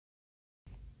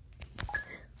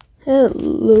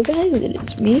Hello guys, it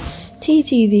is me,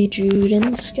 TTV Jude in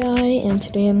the sky, and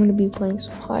today I'm going to be playing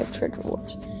some Hive Treasure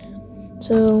Wars.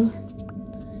 So,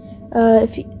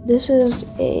 this is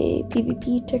a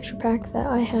PvP texture pack that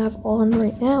I have on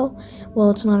right now. Well,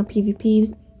 it's not a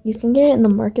PvP. You can get it in the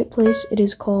marketplace. It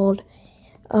is called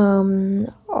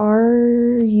RUF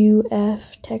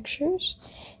textures,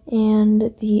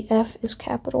 and the F is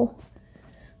capital.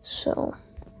 So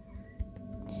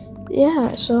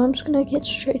yeah, so I'm just gonna get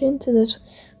straight into this.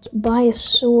 Let's buy a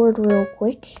sword real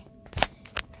quick.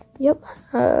 Yep,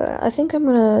 I think I'm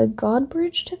gonna God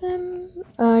Bridge to them.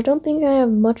 I don't think I have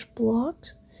much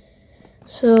blocks,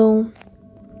 so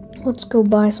let's go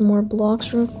buy some more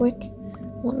blocks real quick.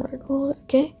 One gold,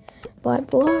 okay. Buy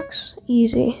blocks,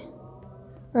 easy.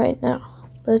 Right now,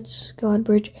 let's God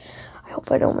Bridge. I hope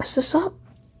I don't mess this up.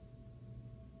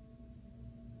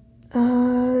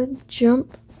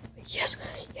 Jump. Yes,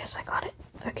 I got it.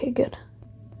 Okay, good.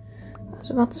 I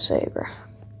was about to say, bro.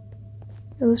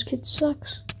 Yo, this kid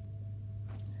sucks.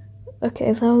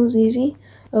 Okay, that was easy.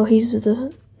 Oh, he has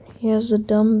the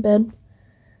dumb bed.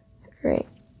 Right.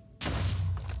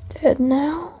 Dead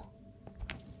now?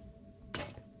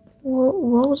 What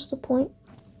was the point?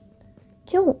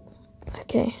 Kill.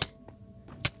 Okay.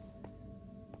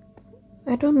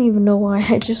 I don't even know why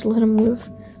I just let him live.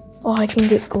 Oh, I can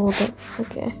get gold.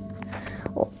 Okay.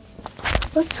 Well,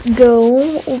 let's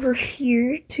go over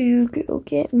here to go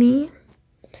get me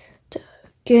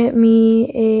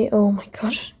a, oh my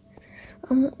gosh.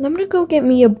 I'm gonna go get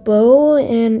me a bow,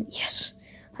 and yes,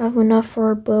 I have enough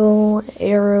for a bow,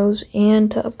 arrows,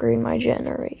 and to upgrade my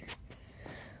generator.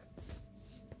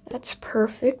 That's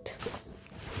perfect.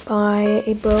 Buy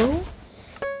a bow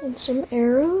and some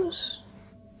arrows.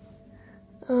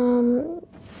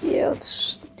 Yeah,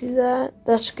 let's do that.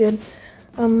 That's good.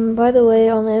 By the way,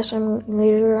 on this, I'm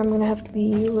gonna have to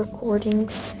be recording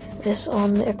this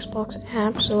on the Xbox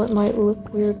app, so it might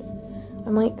look weird. I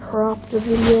might crop the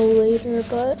video later,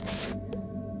 but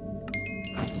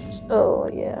oh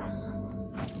yeah.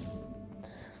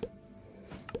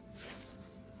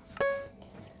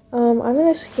 I'm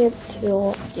gonna skip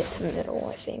till I get to middle,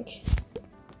 I think.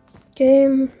 Okay,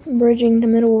 I'm bridging to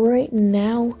middle right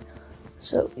now.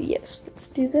 So yes, let's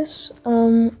do this.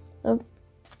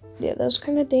 Yeah, that was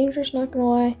kind of dangerous, not gonna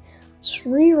lie. Let's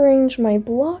rearrange my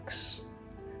blocks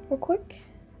real quick.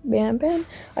 Bam, bam.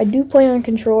 I do play on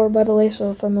controller, by the way, so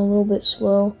if I'm a little bit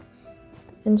slow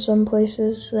in some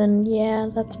places, then yeah,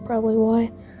 that's probably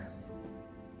why.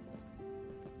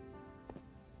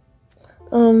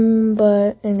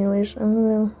 But anyways, I'm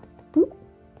gonna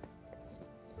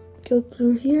go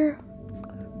through here.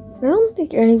 I don't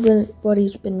think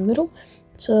anybody's been middle,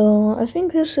 so I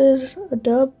think this is a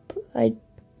dub. I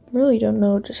really don't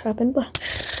know what just happened, but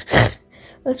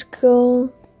let's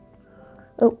go.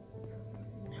 Oh,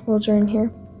 emeralds are in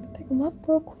here. Pick them up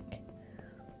real quick.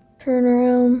 Turn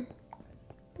around.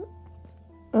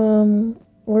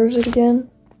 Where is it again?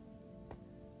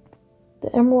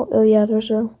 The emerald. Oh yeah, there's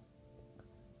a.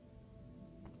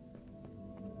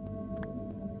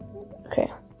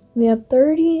 Okay, we have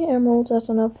 30 emeralds. That's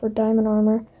enough for diamond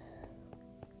armor.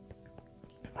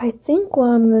 I think what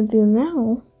I'm gonna do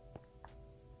now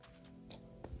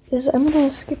is I'm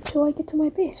gonna skip till I get to my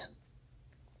base.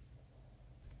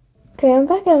 Okay, I'm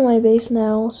back at my base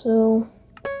now, so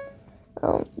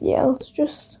yeah, let's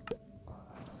just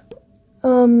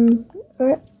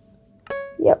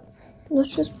yep,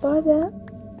 let's just buy that.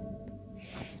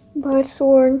 Buy a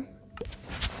sword.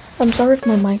 I'm sorry if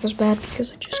my mic is bad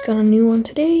because I just got a new one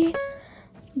today.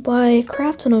 Buy a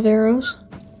crap ton of arrows.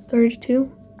 32.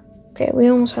 Okay, we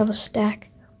almost have a stack.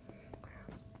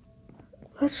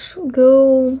 Let's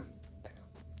go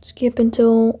skip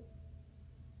until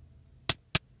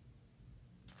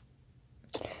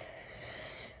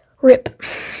RIP.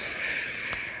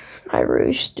 I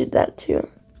really just did that too.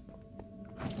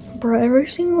 Bro, every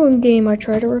single game I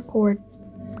try to record,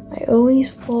 I always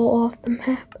fall off the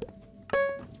map.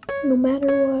 No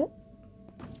matter what.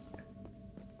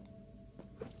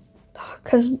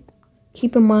 Because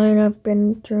keep in mind, I've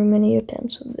been through many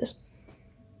attempts of this.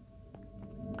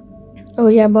 Oh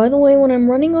yeah, by the way, when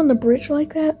I'm running on the bridge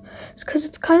like that, it's because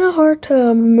it's kind of hard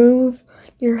to move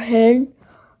your head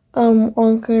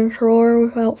on controller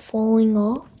without falling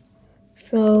off.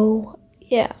 So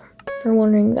yeah, if you're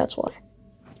wondering, that's why.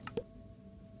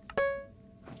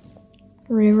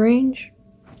 Rearrange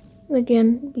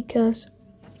again because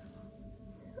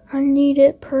I need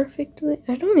it perfectly.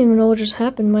 I don't even know what just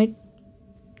happened. My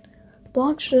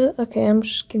blocks okay, I'm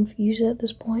just confused at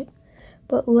this point.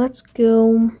 But let's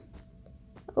go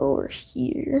over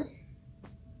here.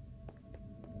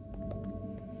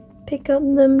 pick up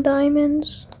them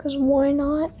diamonds, because why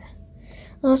not?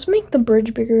 Let's make the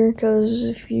bridge bigger, because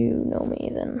if you know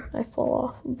me, then I fall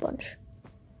off a bunch.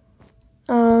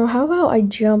 How about I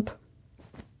jump?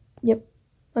 Yep.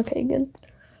 Okay, good.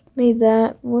 Made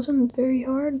that. Wasn't very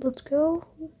hard. Let's go.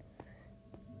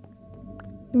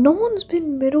 No one's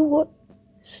been middle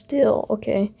still.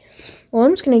 Okay. Well,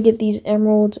 I'm just gonna get these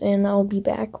emeralds, and I'll be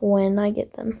back when I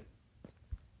get them.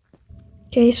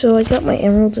 Okay, so I got my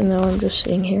emeralds, and now I'm just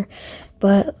sitting here.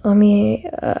 But let me,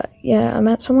 yeah, I'm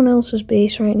at someone else's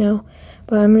base right now.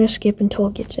 But I'm gonna skip until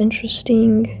it gets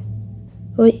interesting.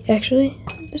 Wait, actually,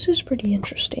 this is pretty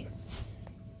interesting.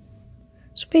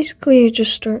 So basically, I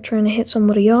just start trying to hit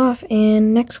somebody off,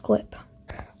 and next clip.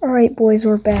 Alright, boys,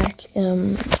 we're back.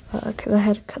 Because I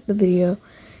had to cut the video,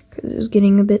 because it was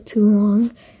getting a bit too long,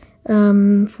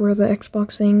 for the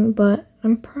Xbox thing. But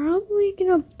I'm probably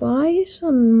gonna buy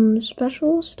some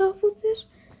special stuff with this.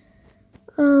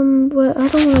 But I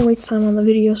don't want to waste time on the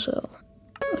video, so.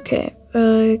 Okay,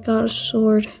 I got a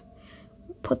sword.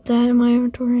 Put that in my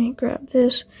inventory. Grab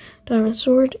this diamond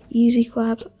sword. Easy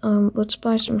claps. Let's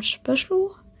buy some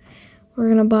special. We're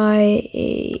gonna buy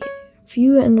a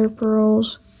few ender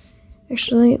pearls.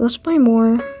 Actually, let's buy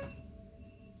more.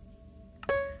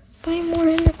 Buy more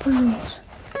ender pearls.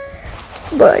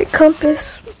 Buy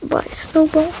compass. Buy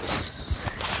snowballs.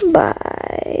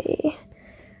 Buy.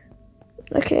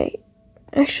 Okay.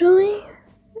 Actually,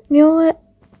 you know what?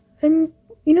 You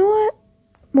know what?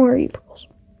 More pearls.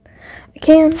 I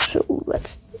can, so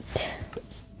let's.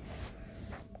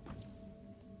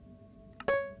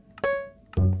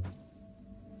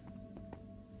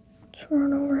 Let's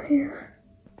run over here.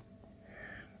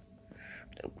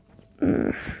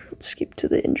 Let's skip to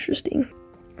the interesting.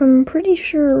 I'm pretty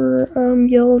sure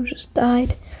yellow just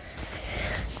died.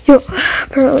 Yep,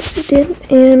 apparently it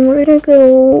did. And we're gonna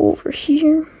go over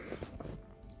here.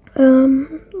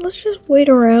 Let's just wait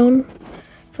around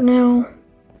for now.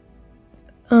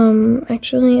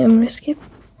 Actually, I'm gonna skip.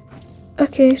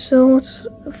 Okay, so it's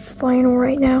final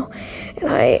right now. And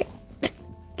I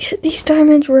get these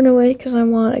diamonds run away because I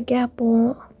want a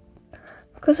gapple.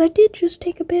 Because I did just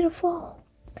take a bit of fall.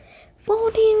 Fall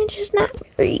damage is not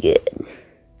very good.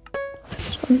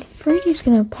 So I'm afraid he's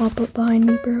gonna pop up behind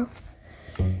me, bro.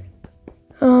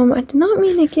 I did not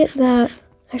mean to get that.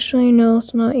 Actually, no,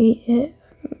 let's not eat it.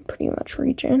 I'm pretty much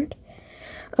regened.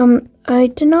 I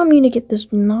did not mean to get this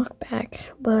knockback,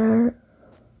 but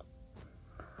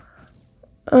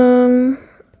no,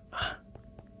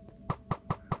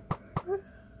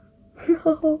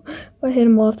 if I hit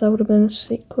him off, that would have been a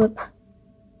sick clip.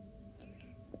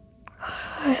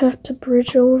 I have to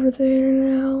bridge over there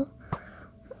now,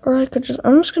 or I could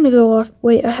I'm just gonna go off.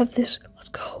 Wait, I have this. Let's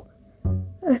go.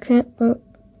 I can't. Oh,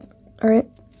 all right.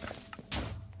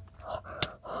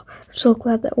 I'm so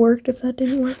glad that worked. If that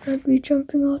didn't work, I'd be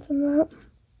jumping off the map.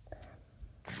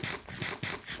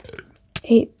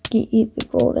 Eat the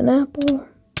golden apple.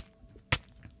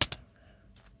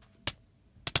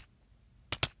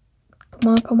 Come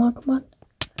on, come on, come on.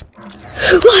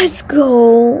 Let's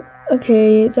go.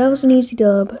 Okay, that was an easy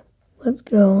dub. Let's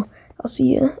go. I'll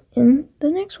see you in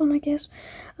the next one, I guess.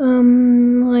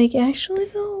 Like, actually,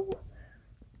 though,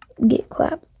 get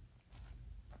clapped.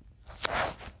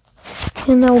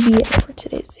 And that will be it for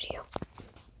today's video.